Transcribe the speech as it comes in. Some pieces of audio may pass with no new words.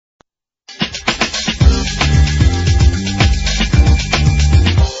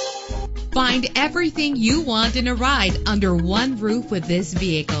Find everything you want in a ride under one roof with this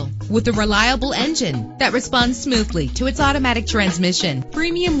vehicle. With a reliable engine that responds smoothly to its automatic transmission,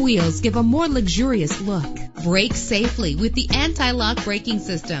 premium wheels give a more luxurious look. Brake safely with the anti-lock braking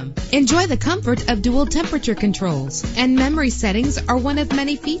system. Enjoy the comfort of dual temperature controls, and memory settings are one of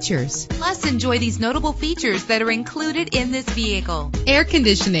many features. Plus, enjoy these notable features that are included in this vehicle: air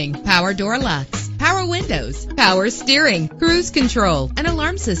conditioning, power door locks, power windows, power steering, cruise control, an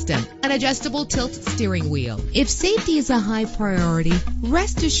alarm system, an adjustable tilt steering wheel. If safety is a high priority,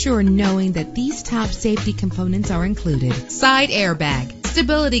 rest assured knowing that these top safety components are included: side airbag,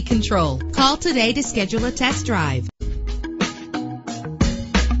 stability control. Call today to schedule a test drive.